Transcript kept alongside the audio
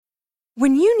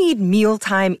When you need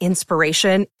mealtime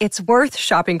inspiration, it's worth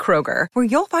shopping Kroger, where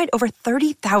you'll find over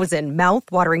 30,000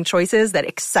 mouth-watering choices that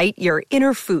excite your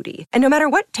inner foodie. And no matter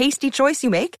what tasty choice you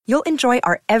make, you'll enjoy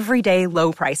our everyday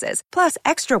low prices, plus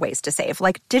extra ways to save,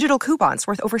 like digital coupons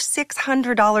worth over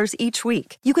 $600 each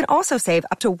week. You can also save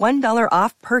up to $1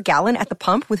 off per gallon at the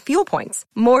pump with fuel points.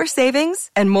 More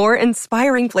savings and more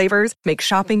inspiring flavors make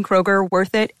shopping Kroger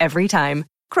worth it every time.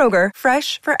 Kroger,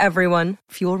 fresh for everyone.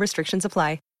 Fuel restrictions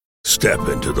apply. Step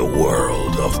into the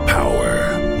world of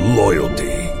power,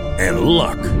 loyalty, and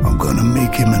luck. I'm gonna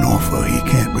make him an offer he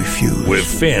can't refuse. With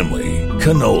family,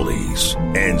 cannolis,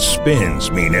 and spins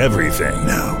mean everything.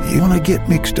 Now, you wanna get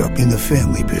mixed up in the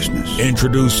family business.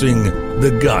 Introducing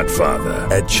The Godfather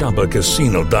at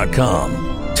ChumbaCasino.com.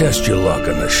 Test your luck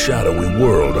in the shadowy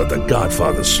world of The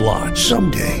Godfather slot.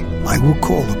 Someday, I will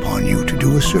call upon you to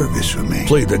do a service for me.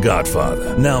 Play The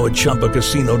Godfather, now at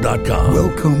ChumbaCasino.com.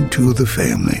 Welcome to the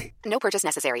family. No purchase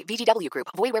necessary. VGW Group.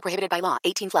 Void where prohibited by law.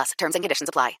 18 plus. Terms and conditions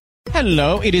apply.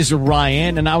 Hello, it is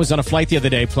Ryan, and I was on a flight the other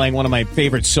day playing one of my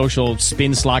favorite social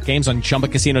spin slot games on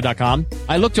ChumbaCasino.com.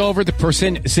 I looked over at the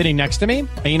person sitting next to me,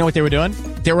 and you know what they were doing?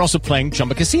 They were also playing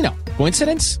Chumba Casino.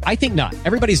 Coincidence? I think not.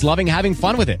 Everybody's loving having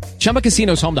fun with it. Chumba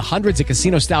Casino is home to hundreds of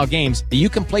casino-style games that you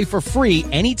can play for free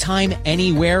anytime,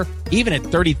 anywhere, even at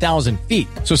 30,000 feet.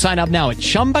 So sign up now at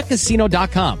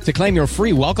ChumbaCasino.com to claim your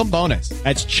free welcome bonus.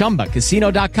 That's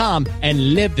ChumbaCasino.com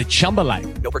and live the Chumba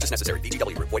life. No purchase necessary.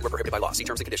 VGW Group. Void where prohibited by law. See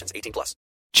terms and conditions. 18 plus.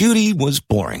 Judy was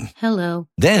boring. Hello.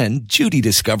 Then Judy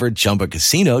discovered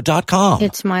ChumbaCasino.com.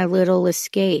 It's my little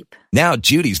escape. Now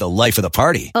Judy's the life of the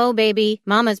party. Oh, baby,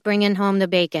 mama's bringing home the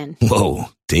bacon. Whoa,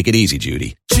 take it easy,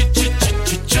 Judy.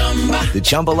 The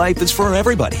Chumba life is for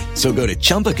everybody. So go to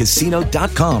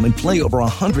ChumbaCasino.com and play over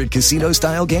 100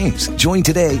 casino-style games. Join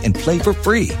today and play for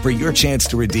free for your chance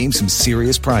to redeem some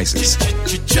serious prizes.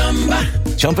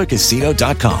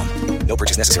 ChumbaCasino.com. No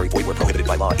purchase necessary. Void where prohibited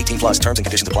by law. 18 plus. Terms and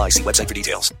conditions apply. See website for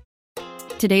details.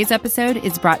 Today's episode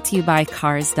is brought to you by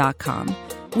Cars.com.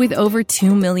 With over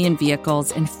 2 million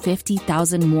vehicles and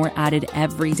 50,000 more added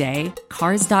every day,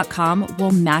 Cars.com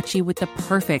will match you with the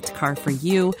perfect car for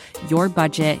you, your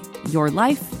budget, your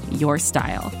life, your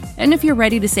style. And if you're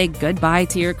ready to say goodbye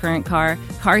to your current car,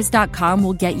 Cars.com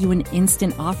will get you an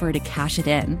instant offer to cash it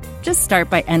in. Just start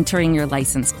by entering your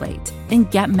license plate and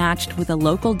get matched with a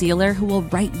local dealer who will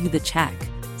write you the check.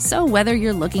 So whether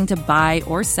you're looking to buy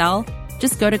or sell,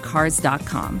 just go to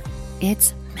Cars.com.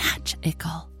 It's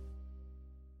magical.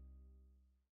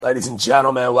 Ladies and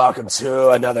gentlemen, welcome to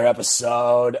another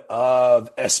episode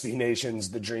of SB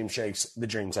Nation's The Dream Shakes, The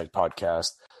Dream Tech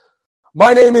podcast.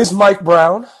 My name is Mike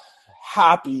Brown.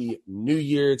 Happy New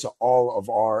Year to all of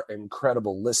our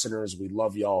incredible listeners. We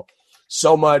love y'all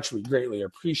so much. We greatly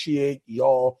appreciate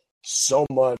y'all so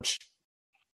much.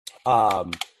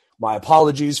 My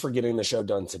apologies for getting the show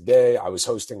done today. I was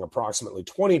hosting approximately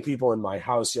 20 people in my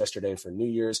house yesterday for New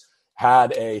Year's.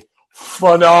 Had a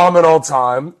phenomenal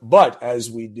time, but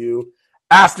as we do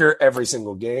after every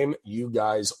single game, you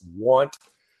guys want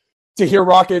to hear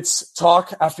Rockets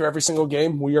talk after every single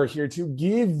game. We are here to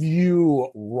give you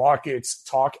Rockets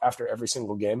talk after every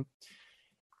single game.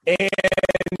 And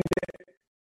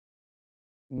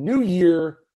New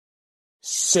Year,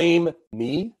 same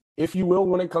me, if you will,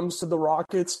 when it comes to the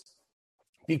Rockets,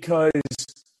 because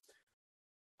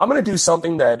I'm going to do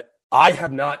something that I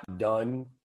have not done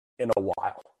in a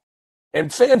while.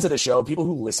 And fans of the show, people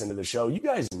who listen to the show, you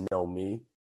guys know me,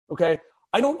 okay?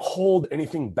 I don't hold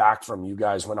anything back from you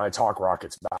guys when I talk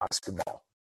Rockets basketball.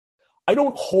 I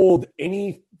don't hold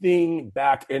anything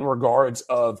back in regards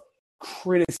of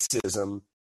criticism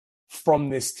from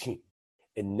this team.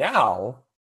 And now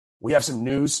we have some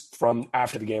news from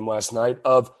after the game last night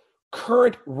of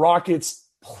current Rockets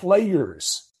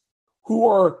players who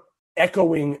are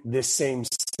echoing this same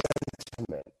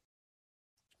sentiment.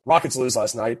 Rockets lose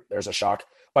last night. There's a shock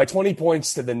by 20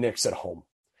 points to the Knicks at home.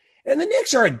 And the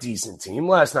Knicks are a decent team.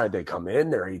 Last night they come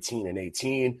in. They're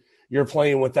 18-18. You're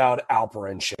playing without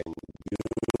Alperen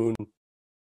Şengün.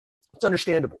 It's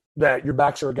understandable that your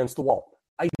backs are against the wall.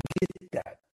 I get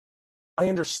that. I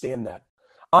understand that.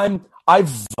 I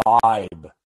vibe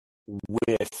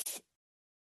with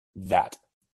that.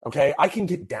 Okay? I can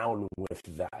get down with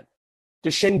that.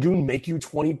 Does Şengün make you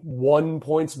 21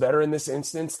 points better in this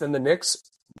instance than the Knicks?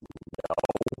 No.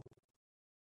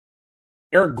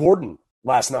 Eric Gordon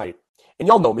last night. And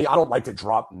y'all know me. I don't like to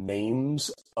drop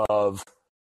names of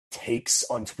takes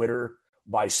on Twitter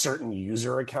by certain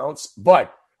user accounts.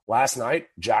 But last night,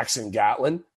 Jackson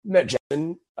Gatlin met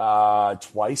Jackson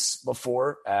twice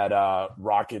before at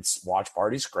Rockets watch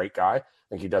parties. Great guy. I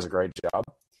think he does a great job.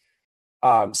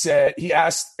 Said he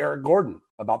asked Eric Gordon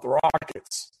about the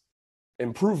Rockets.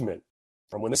 Improvement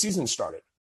from when the season started.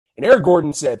 And Eric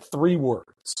Gordon said 3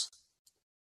 words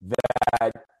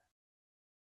that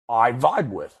I vibe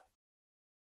with.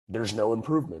 There's no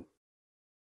improvement.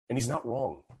 And he's not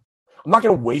wrong. I'm not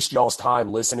going to waste y'all's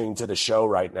time listening to the show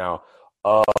right now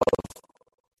of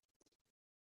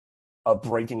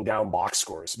breaking down box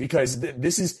scores because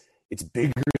it's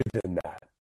bigger than that.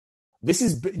 This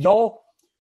is, y'all,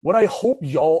 what I hope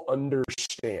y'all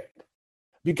understand,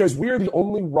 because we are the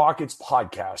only Rockets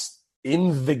podcast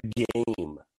in the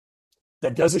game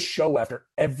that does a show after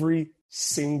every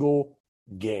single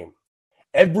game.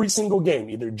 Every single game,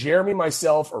 either Jeremy,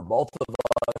 myself, or both of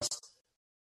us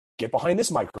get behind this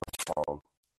microphone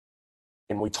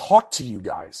and we talk to you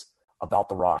guys about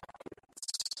the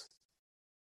Rockets,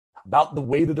 about the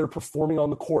way that they're performing on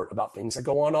the court, about things that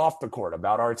go on off the court,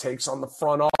 about our takes on the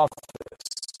front office.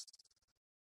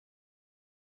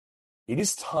 It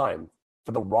is time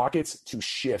for the Rockets to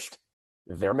shift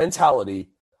their mentality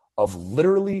of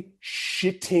literally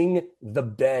shitting the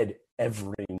bed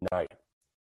every night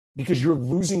because you're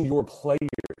losing your players.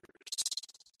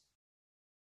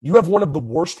 You have one of the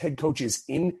worst head coaches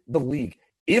in the league,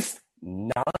 if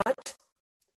not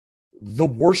the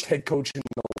worst head coach in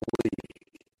the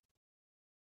league.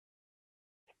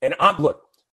 And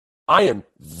I am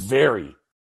very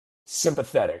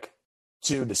sympathetic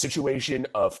to the situation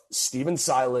of Steven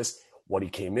Silas, what he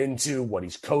came into, what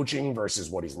he's coaching versus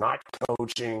what he's not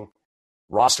coaching,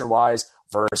 roster-wise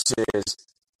versus,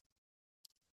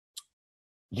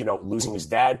 losing his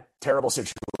dad. Terrible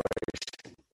situation.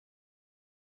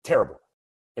 Terrible.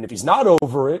 And if he's not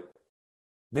over it,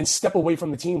 then step away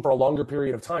from the team for a longer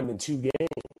period of time than 2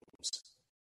 games.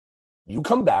 You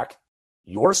come back,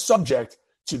 you're subject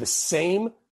to the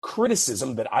same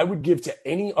criticism that I would give to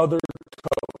any other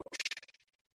coach.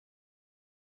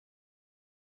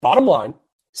 Bottom line,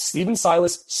 Steven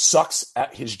Silas sucks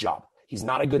at his job. He's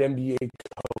not a good NBA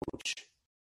coach.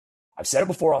 I've said it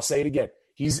before, I'll say it again.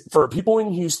 For people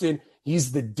in Houston,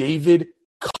 he's the David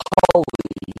Culley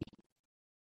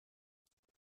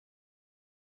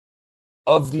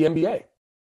of the NBA.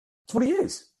 That's what he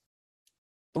is.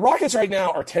 The Rockets right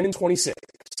now are 10-26.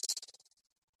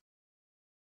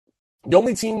 The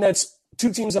only team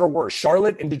 2 teams that are worse,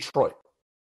 Charlotte and Detroit.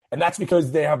 And that's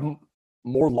because they have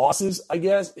more losses, I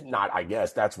guess. Not I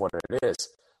guess, that's what it is.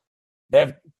 They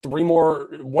have 1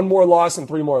 more loss and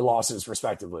 3 more losses,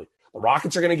 respectively. The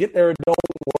Rockets are going to get there, don't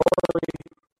worry.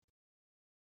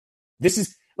 This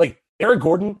is, Eric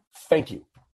Gordon, thank you.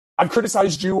 I've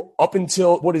criticized you up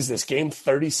until, what is this, game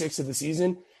 36 of the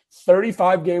season?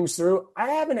 35 games through. I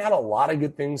haven't had a lot of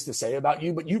good things to say about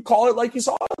you, but you call it like you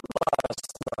saw it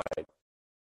last night.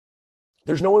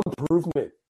 There's no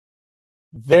improvement.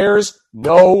 There's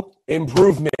no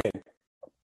improvement.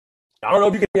 I don't know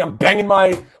if you can hear, I'm banging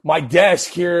my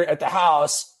desk here at the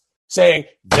house saying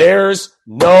there's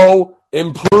no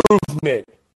improvement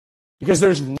because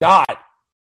there's not.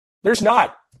 There's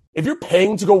not. If you're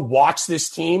paying to go watch this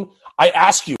team, I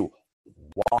ask you,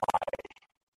 why?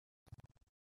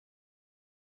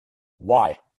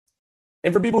 Why?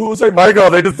 And for people who say, Michael,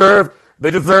 they deserve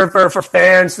for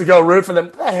fans to go root for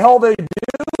them. The hell they do?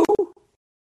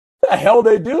 The hell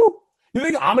they do? You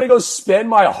think I'm going to go spend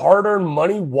my hard-earned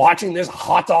money watching this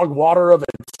hot dog water of a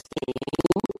team?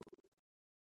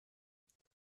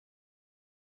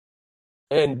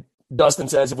 And Dustin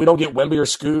says, if we don't get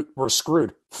Wemby we're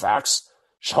screwed. Facts.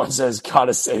 Sean says,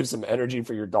 gotta save some energy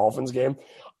for your Dolphins game.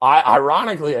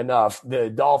 Ironically enough, the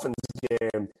Dolphins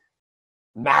game,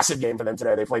 massive game for them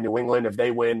today. They play New England. If they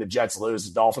win, the Jets lose,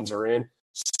 the Dolphins are in.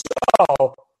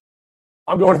 So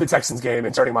I'm going to the Texans game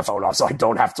and turning my phone off so I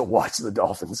don't have to watch the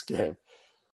Dolphins game.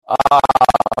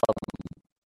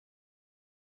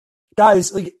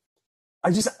 Guys,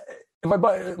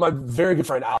 my very good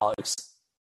friend Alex,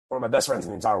 one of my best friends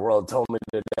in the entire world, told me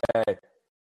today,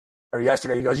 or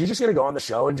yesterday, he goes, you just going to go on the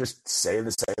show and just say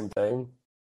the same thing?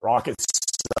 Rockets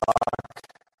suck.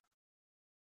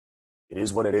 It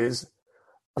is what it is.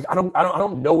 I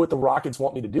don't know what the Rockets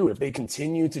want me to do if they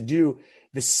continue to do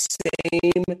the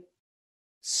same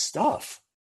stuff.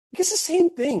 It's the same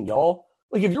thing, y'all.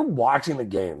 If you're watching the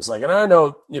games, and I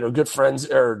know, good friends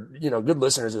or, good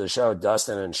listeners of the show,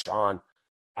 Dustin and Sean,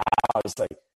 I was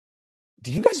like,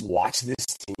 do you guys watch this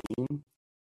team?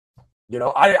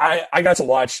 I got to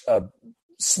watch a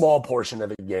small portion of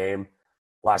the game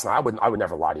last night. I would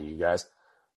never lie to you guys.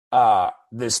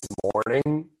 This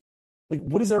morning,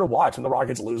 what is there to watch when the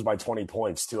Rockets lose by 20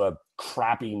 points to a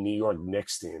crappy New York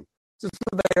Knicks team? This is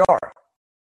what they are.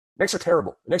 Knicks are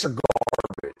terrible. The Knicks are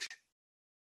garbage.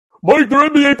 Mike, they're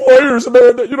NBA players,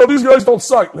 man. These guys don't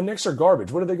suck. The Knicks are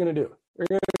garbage. What are they going to do?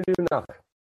 They're going to do nothing.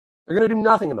 They're going to do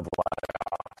nothing in the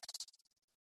playoffs.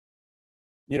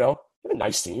 You know, they're a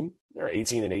nice team. They're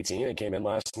 18-18. They came in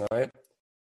last night.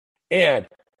 And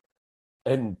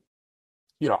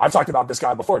you know, I've talked about this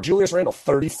guy before. Julius Randle,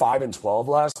 35-12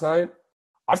 last night.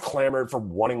 I've clamored for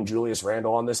wanting Julius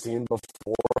Randle on this team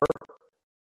before.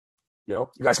 You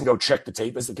know, you guys can go check the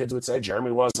tape, as the kids would say.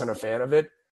 Jeremy wasn't a fan of it.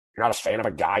 You're not a fan of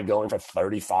a guy going for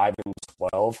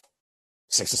 35-12,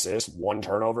 6 assists, 1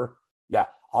 turnover. Yeah,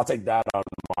 I'll take that on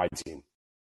my team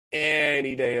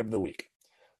any day of the week.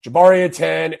 Jabari at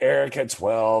 10, Eric at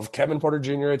 12, Kevin Porter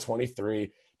Jr. at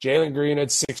 23, Jalen Green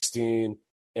at 16,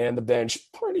 and the bench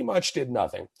pretty much did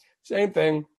nothing. Same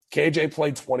thing. KJ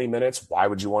played 20 minutes. Why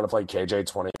would you want to play KJ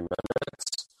 20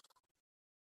 minutes?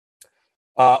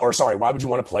 Why would you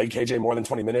want to play KJ more than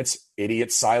 20 minutes?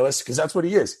 Idiot Silas, because that's what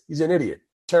he is. He's an idiot.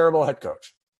 Terrible head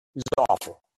coach. He's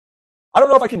awful. I don't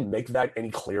know if I can make that any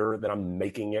clearer than I'm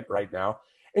making it right now.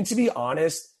 And to be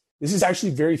honest, this is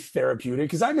actually very therapeutic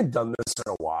because I haven't done this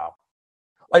in a while.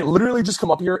 Like, literally just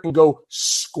come up here and go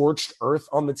scorched earth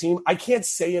on the team. I can't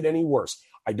say it any worse.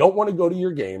 I don't want to go to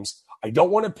your games. I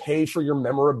don't want to pay for your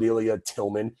memorabilia,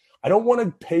 Tillman. I don't want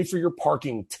to pay for your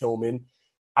parking, Tillman.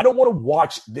 I don't want to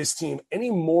watch this team any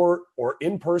more or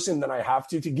in person than I have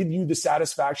to give you the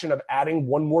satisfaction of adding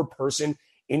one more person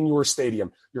in your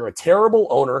stadium. You're a terrible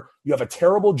owner. You have a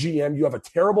terrible GM. You have a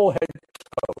terrible head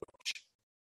coach.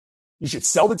 You should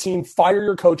sell the team, fire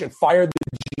your coach, and fire the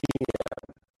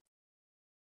GM.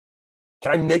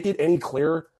 Can I make it any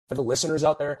clearer for the listeners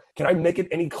out there? Can I make it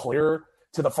any clearer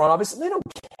to the front office? They don't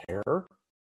care.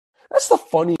 That's the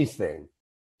funny thing,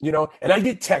 you know? And I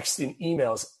get texts and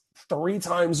emails 3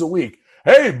 times a week.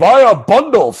 Hey, buy a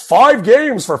bundle, 5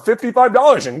 games for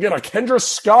 $55 and get a Kendra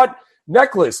Scott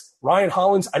necklace. Ryan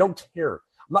Hollins, I don't care. I'm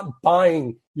not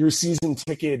buying your season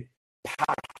ticket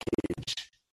package.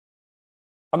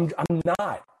 I'm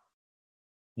not.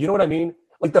 You know what I mean?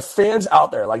 Like the fans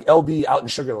out there, like LB out in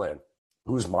Sugarland,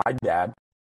 who's my dad,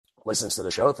 listens to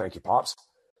the show. Thank you, Pops.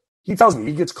 He tells me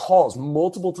he gets calls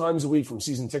multiple times a week from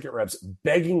season ticket reps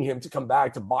begging him to come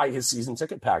back to buy his season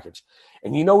ticket package.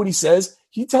 And you know what he says?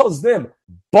 He tells them,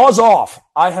 buzz off.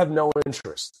 I have no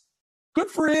interest.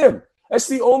 Good for him. That's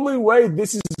the only way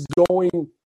this is going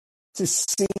to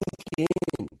sink in.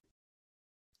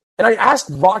 And I asked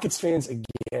Rockets fans again,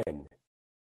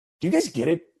 do you guys get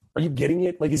it? Are you getting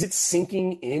it? Like, is it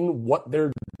sinking in what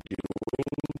they're doing?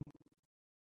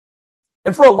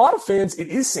 And for a lot of fans, it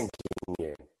is sinking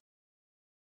in.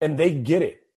 And they get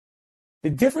it. The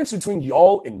difference between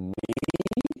y'all and me,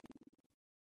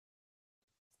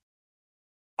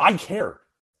 I care.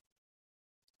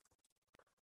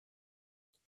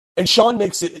 And Sean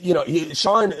makes it, you know,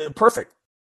 Sean, perfect.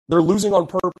 They're losing on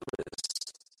purpose.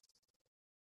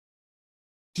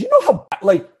 Do you know how,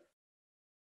 like,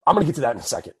 I'm going to get to that in a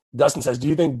second. Dustin says, do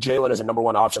you think Jalen is a number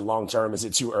 1 option long-term? Is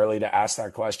it too early to ask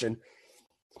that question?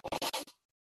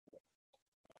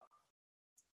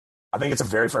 I think it's a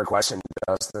very fair question,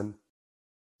 Dustin.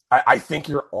 I think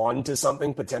you're on to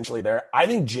something potentially there. I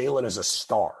think Jalen is a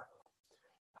star.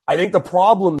 I think the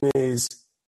problem is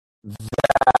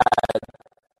that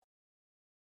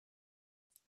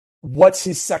what's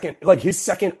his second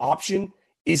option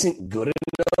isn't good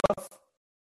enough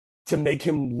to make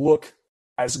him look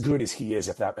as good as he is,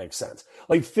 if that makes sense.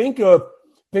 Like, think of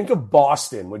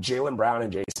Boston with Jaylen Brown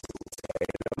and Jason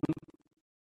Tatum.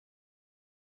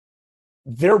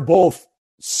 They're both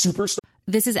superstars.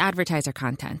 This is advertiser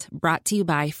content brought to you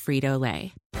by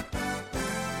Frito-Lay.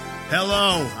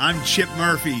 Hello, I'm Chip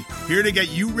Murphy, here to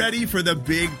get you ready for the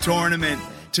big tournament.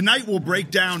 Tonight we'll break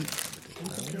down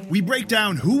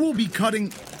who will be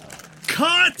cutting.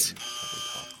 Cut!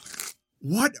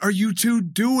 What are you two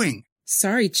doing?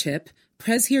 Sorry, Chip.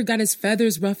 Prez here got his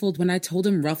feathers ruffled when I told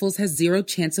him Ruffles has 0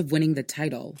 chance of winning the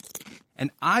title. And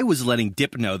I was letting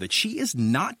Dip know that she is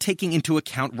not taking into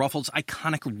account Ruffles'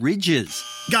 iconic ridges.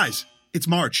 Guys, it's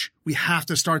March. We have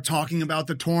to start talking about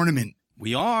the tournament.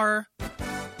 We are.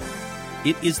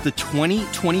 It is the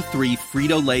 2023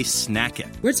 Frito-Lay Snack It.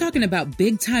 We're talking about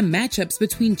big-time matchups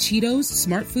between Cheetos,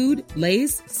 Smart Food,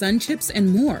 Lay's, Sun Chips,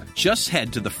 and more. Just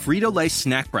head to the Frito-Lay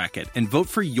Snack Bracket and vote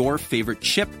for your favorite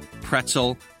chip,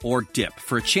 pretzel, or dip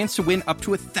for a chance to win up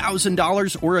to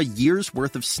 $1,000 or a year's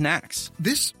worth of snacks.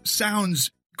 This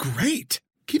sounds great.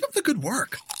 Keep up the good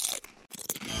work.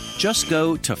 Just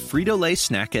go to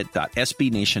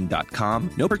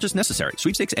fritolaysnackit.sbnation.com. No purchase necessary.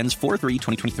 Sweepstakes ends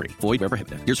 4/3/2023. Void where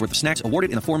prohibited. Year's worth of snacks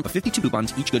awarded in the form of 52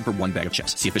 coupons, each good for 1 bag of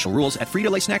chips. See official rules at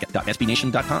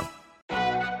fritolaysnackit.sbnation.com.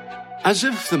 As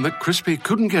if the McCrispy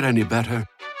couldn't get any better,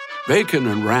 Bacon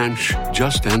and Ranch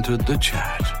just entered the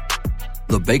chat.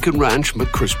 The Bacon Ranch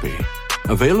McCrispy,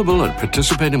 Available at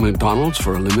participating McDonald's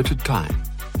for a limited time.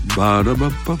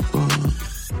 Ba-da-ba-ba-ba.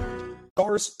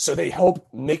 Stars, so they help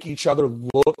make each other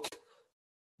look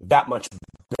that much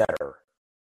better.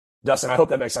 Dustin, I hope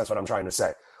that makes sense what I'm trying to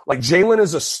say. Like, Jalen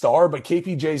is a star, but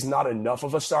KPJ's not enough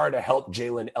of a star to help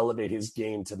Jalen elevate his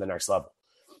game to the next level.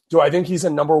 Do I think he's a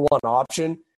number one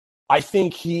option? I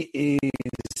think he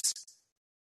is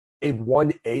a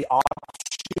 1A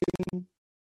option.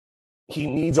 He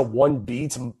needs a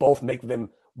 1B to both make them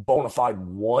bona fide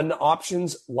 1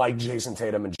 options like Jason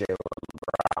Tatum and Jaylen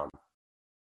Brown.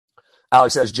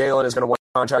 Alex says Jalen is going to want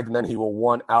a contract and then he will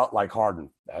want out like Harden.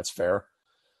 That's fair.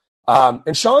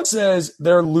 And Sean says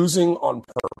they're losing on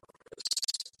purpose.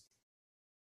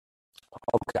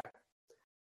 Okay.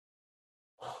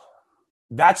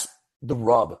 That's the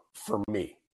rub for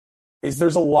me, is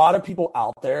there's a lot of people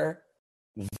out there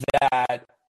that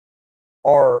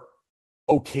are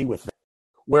okay with it,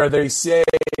 where they say,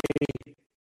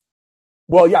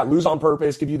 well, yeah, lose on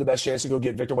purpose, give you the best chance to go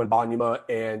get Victor Wembanyama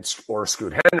or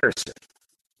Scoot Henderson.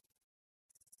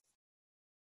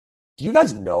 Do you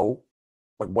guys know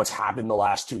what's happened the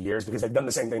last 2 years? Because they've done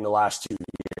the same thing the last 2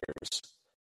 years,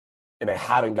 and they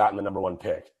haven't gotten the number 1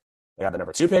 pick. They got the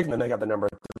number 2 pick, and then they got the number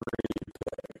 3 pick.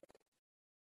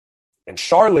 And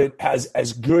Charlotte has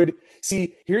as good.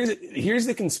 See, here's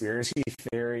the conspiracy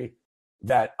theory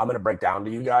that I'm going to break down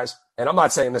to you guys. And I'm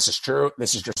not saying this is true.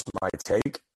 This is just my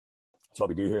take. That's what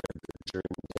we do here.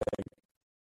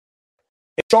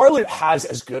 If Charlotte has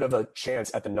as good of a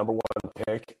chance at the number 1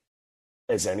 pick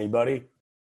as anybody,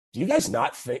 do you guys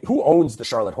not think, who owns the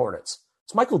Charlotte Hornets?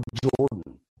 It's Michael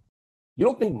Jordan. You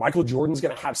don't think Michael Jordan's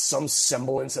going to have some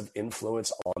semblance of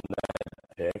influence on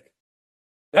that pick?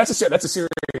 That's a serious take.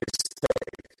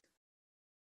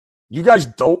 You guys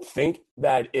don't think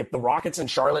that if the Rockets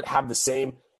and Charlotte have the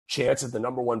same chance at the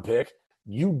number 1 pick,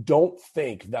 you don't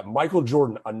think that Michael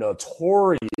Jordan, a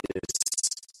notorious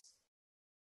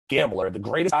gambler, the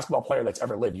greatest basketball player that's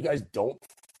ever lived, you guys don't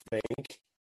think?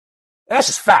 That's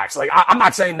just facts. Like, I'm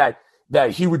not saying that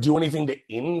he would do anything to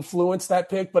influence that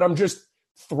pick, but I'm just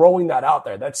throwing that out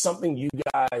there. That's something you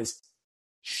guys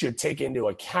should take into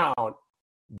account,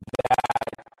 that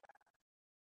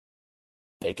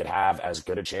they could have as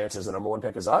good a chance as the number 1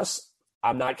 pick as us.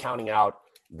 I'm not counting out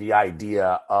the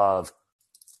idea of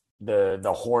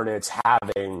the Hornets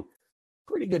having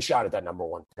pretty good shot at that number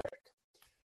 1 pick.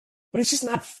 But it's just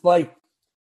not like,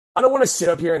 I don't want to sit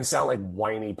up here and sound like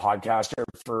whiny podcaster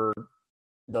for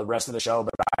the rest of the show,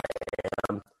 but I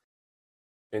am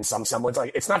in some semblance.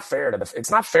 Like, it's not fair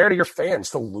to your fans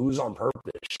to lose on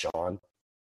purpose, Sean.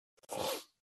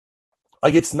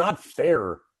 Like, it's not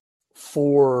fair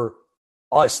for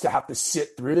us to have to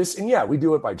sit through this. And yeah, we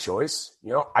do it by choice.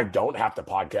 You know, I don't have to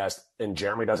podcast, and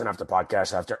Jeremy doesn't have to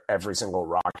podcast after every single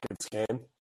Rockets game.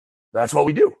 That's what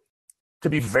we do. To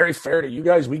be very fair to you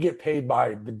guys, we get paid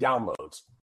by the downloads.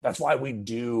 That's why we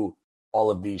do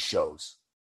all of these shows,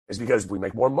 is because we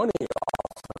make more money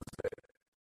off of it.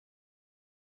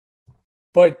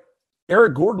 But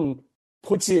Eric Gordon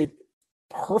puts it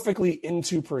perfectly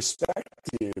into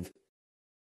perspective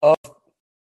of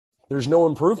there's no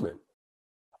improvement.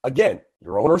 Again,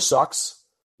 your owner sucks,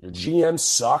 your GM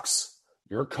sucks,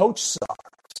 your coach sucks.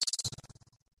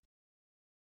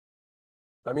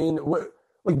 I mean,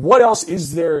 what else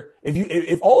is there?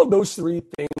 If all of those 3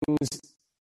 things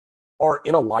are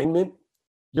in alignment,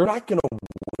 you're not going to win.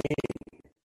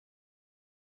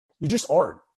 You just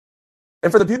aren't.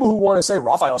 And for the people who want to say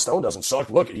Raphael Stone doesn't suck,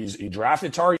 look, he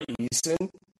drafted Tari Eason.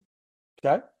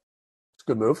 Okay, it's a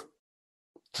good move.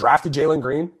 Drafted Jalen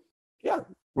Green. Yeah,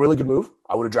 really good move.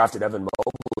 I would have drafted Evan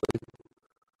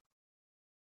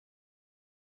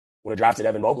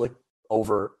Mobley.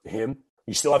 Over him.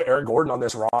 You still have Eric Gordon on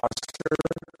this roster.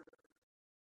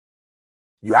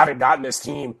 You haven't gotten this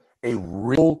team a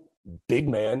real big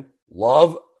man.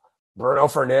 Love Bruno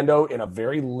Fernando in a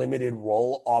very limited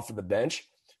role off of the bench.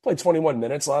 Played 21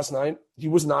 minutes last night. He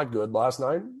was not good last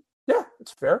night. Yeah,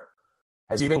 it's fair.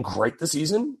 Has he been great this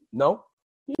season? No,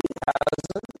 he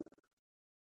hasn't.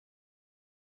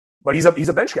 But he's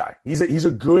a bench guy. He's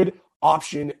a good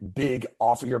option, big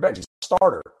off of your bench. He's a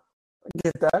starter. I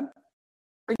get that.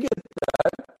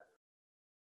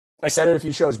 I said it a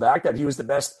few shows back that he was the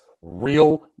best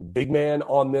real big man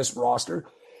on this roster.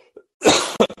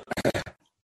 Could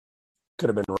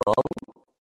have been wrong.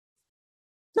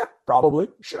 Yeah, probably.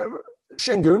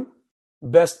 Şengün,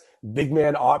 best big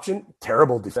man option.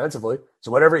 Terrible defensively. So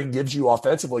whatever he gives you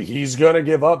offensively, he's going to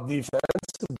give up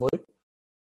defensively.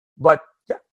 But,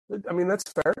 yeah, I mean,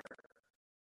 that's fair.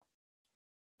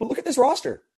 But look at this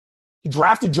roster. He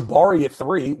drafted Jabari at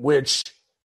 3, which,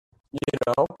 you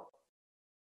know,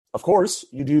 of course,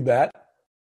 you do that.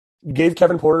 You gave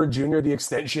Kevin Porter Jr. the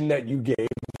extension that you gave him.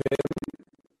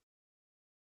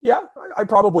 Yeah, I'd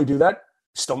probably do that.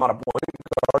 Still not a point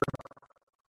guard.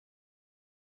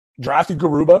 Drafted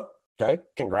Garuba. Okay,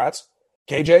 congrats.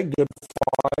 KJ, good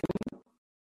find.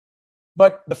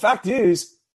 But the fact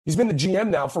is, he's been the GM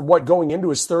now for going into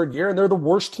his third year, and they're the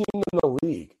worst team in the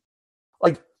league.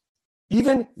 Like,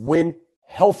 even when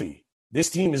healthy, this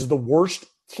team is the worst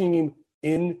team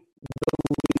in the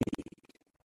league.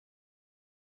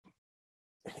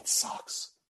 And it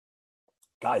sucks.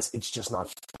 Guys, it's just not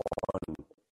fun.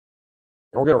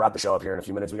 And we're going to wrap the show up here in a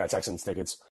few minutes. We got Texans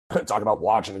tickets. Talk about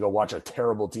watching to go watch a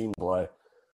terrible team play.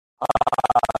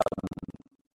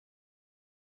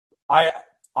 I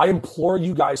implore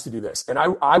you guys to do this. And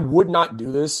I would not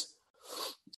do this.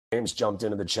 James jumped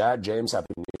into the chat. James,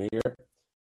 Happy New Year.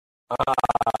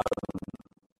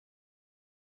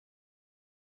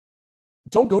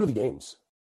 Don't go to the games.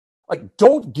 Like,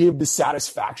 don't give the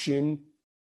satisfaction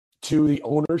to the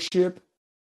ownership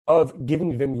of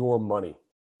giving them your money.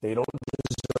 They don't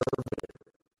deserve it.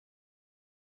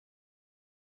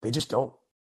 They just don't.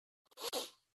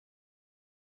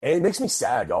 And it makes me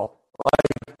sad, y'all.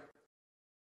 Like,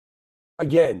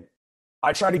 again,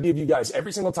 I try to give you guys,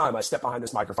 every single time I step behind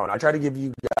this microphone, I try to give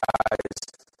you guys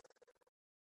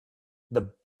the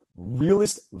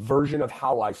realest version of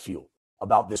how I feel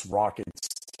about this Rockets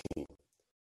team.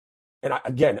 And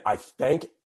I thank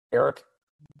Eric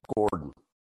Gordon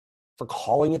for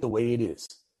calling it the way it is.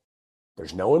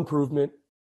 There's no improvement.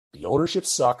 The ownership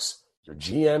sucks. Your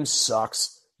GM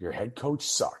sucks. Your head coach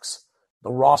sucks.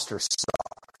 The roster sucks.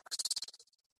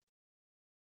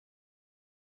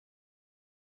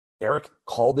 Eric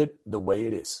called it the way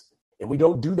it is. And we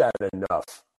don't do that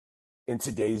enough in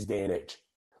today's day and age.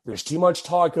 There's too much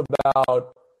talk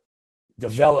about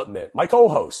development. My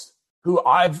co-host, who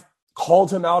I've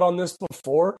called him out on this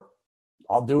before,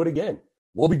 I'll do it again.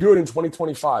 We'll be good in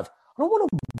 2025. I don't want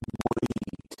to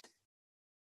wait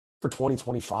for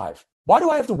 2025. Why do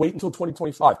I have to wait until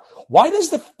 2025? Why does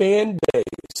the fan base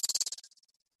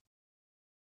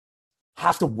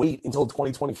have to wait until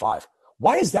 2025?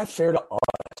 Why is that fair to us?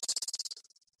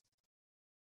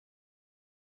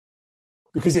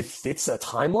 Because it fits a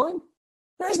timeline?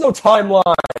 There is no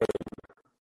timeline.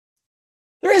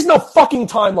 There is no fucking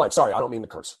timeline. Sorry, I don't mean to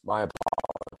curse. My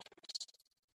apologies.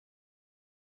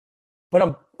 But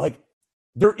I'm like,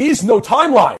 there is no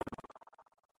timeline.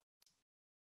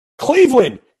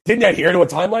 Cleveland didn't adhere to a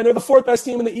timeline. They're the fourth best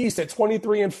team in the East at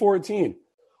 23-14.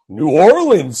 New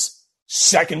Orleans,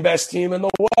 second best team in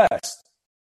the West,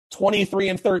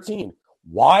 23-13.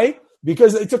 Why?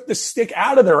 Because they took the stick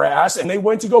out of their ass and they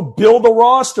went to go build a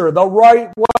roster the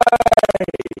right way.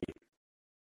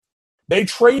 They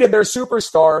traded their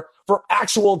superstar for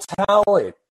actual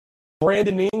talent,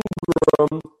 Brandon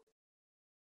Ingram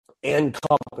and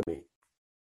company.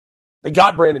 They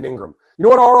got Brandon Ingram. You know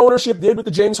what our ownership did with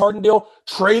the James Harden deal?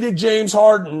 Traded James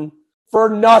Harden for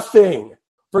nothing,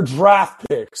 for draft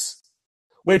picks.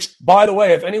 Which, by the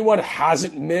way, if anyone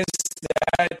hasn't missed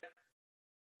that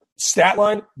stat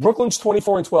line, Brooklyn's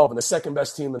 24-12 and the second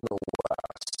best team in the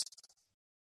West.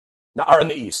 Or in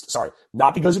the East, sorry.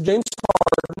 Not because of James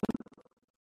Harden,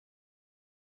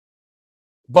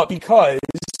 but because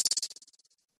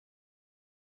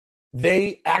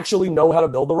they actually know how to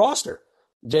build the roster.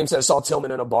 James says, saw Tillman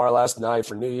in a bar last night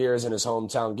for New Year's in his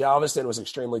hometown Galveston, was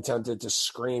extremely tempted to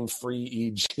scream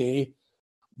free EG,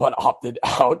 but opted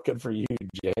out. Good for you,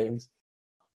 James.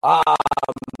 I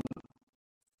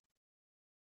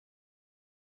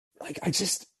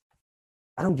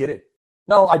don't get it.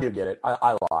 No, I do get it.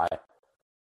 I lie.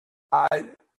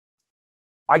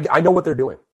 I know what they're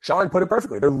doing. Sean put it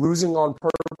perfectly. They're losing on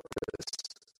purpose.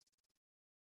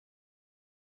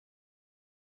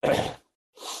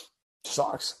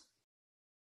 Sucks.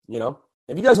 You know,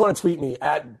 if you guys want to tweet me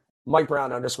at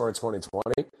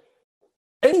MikeBrown_2020,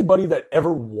 anybody that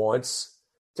ever wants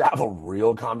to have a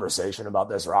real conversation about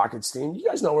this Rockets team, you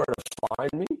guys know where to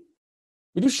find me.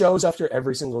 We do shows after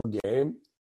every single game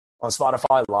on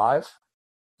Spotify Live.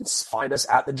 You can find us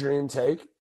at The Dream Take.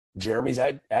 Jeremy's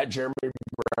at Jeremy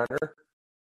Brenner.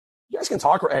 You guys can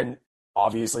talk and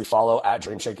obviously follow at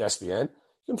DreamShake SBN.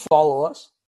 You can follow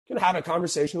us. You can have a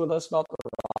conversation with us about the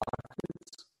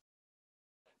Rockets.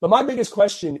 But my biggest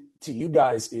question to you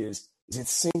guys is it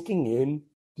sinking in?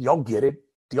 Do y'all get it?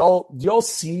 Do y'all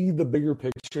see the bigger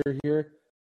picture here?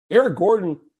 Eric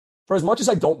Gordon, for as much as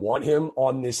I don't want him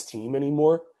on this team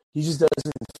anymore, he just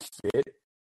doesn't fit.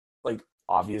 Like,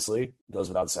 obviously, goes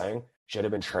without saying, should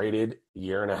have been traded a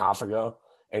year and a half ago,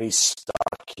 and he's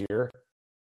stuck here.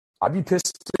 I'd be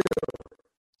pissed too.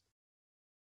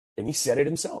 And he said it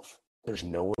himself. There's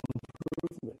no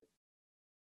improvement.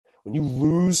 When you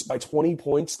lose by 20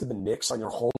 points to the Knicks on your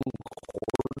home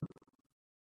court,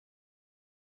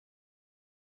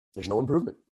 there's no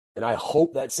improvement. And I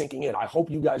hope that's sinking in. I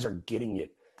hope you guys are getting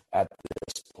it at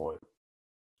this point.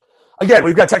 Again,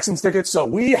 we've got Texans tickets, so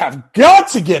we have got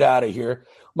to get out of here.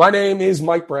 My name is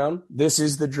Mike Brown. This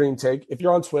is The Dream Take. If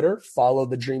you're on Twitter, follow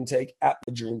The Dream Take at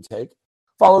The Dream Take.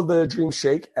 Follow The Dream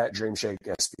Shake at Dream Shake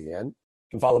SBN. You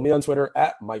can follow me on Twitter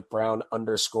at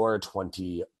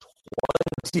MikeBrown_2020.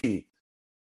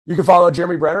 You can follow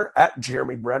Jeremy Brenner at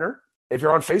Jeremy Brenner. If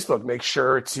you're on Facebook, make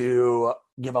sure to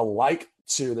give a like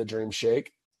to The Dream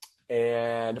Shake.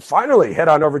 And finally, head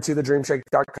on over to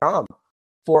thedreamshake.com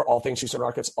for all things Houston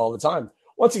Rockets all the time.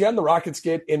 Once again, the Rockets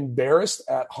get embarrassed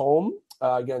at home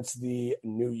against the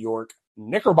New York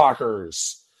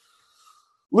Knickerbockers.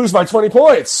 Lose by 20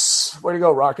 points. Way to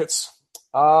go, Rockets.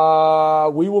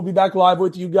 We will be back live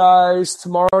with you guys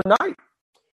tomorrow night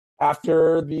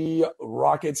after the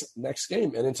Rockets' next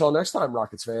game. And until next time,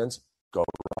 Rockets fans, go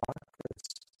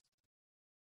Rockets.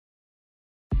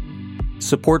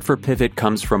 Support for Pivot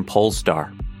comes from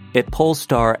Polestar. At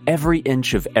Polestar, every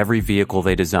inch of every vehicle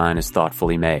they design is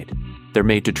thoughtfully made. They're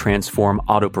made to transform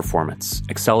auto performance,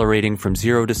 accelerating from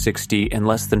 0 to 60 in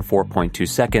less than 4.2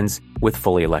 seconds with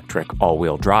fully electric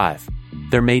all-wheel drive.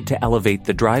 They're made to elevate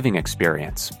the driving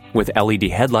experience with LED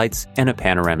headlights and a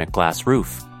panoramic glass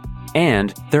roof.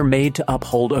 And they're made to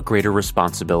uphold a greater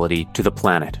responsibility to the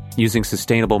planet using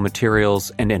sustainable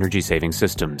materials and energy-saving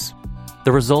systems.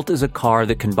 The result is a car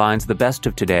that combines the best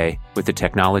of today with the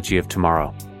technology of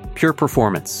tomorrow. Pure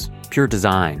performance, pure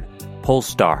design.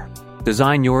 Polestar.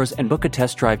 Design yours and book a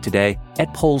test drive today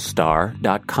at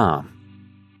polestar.com.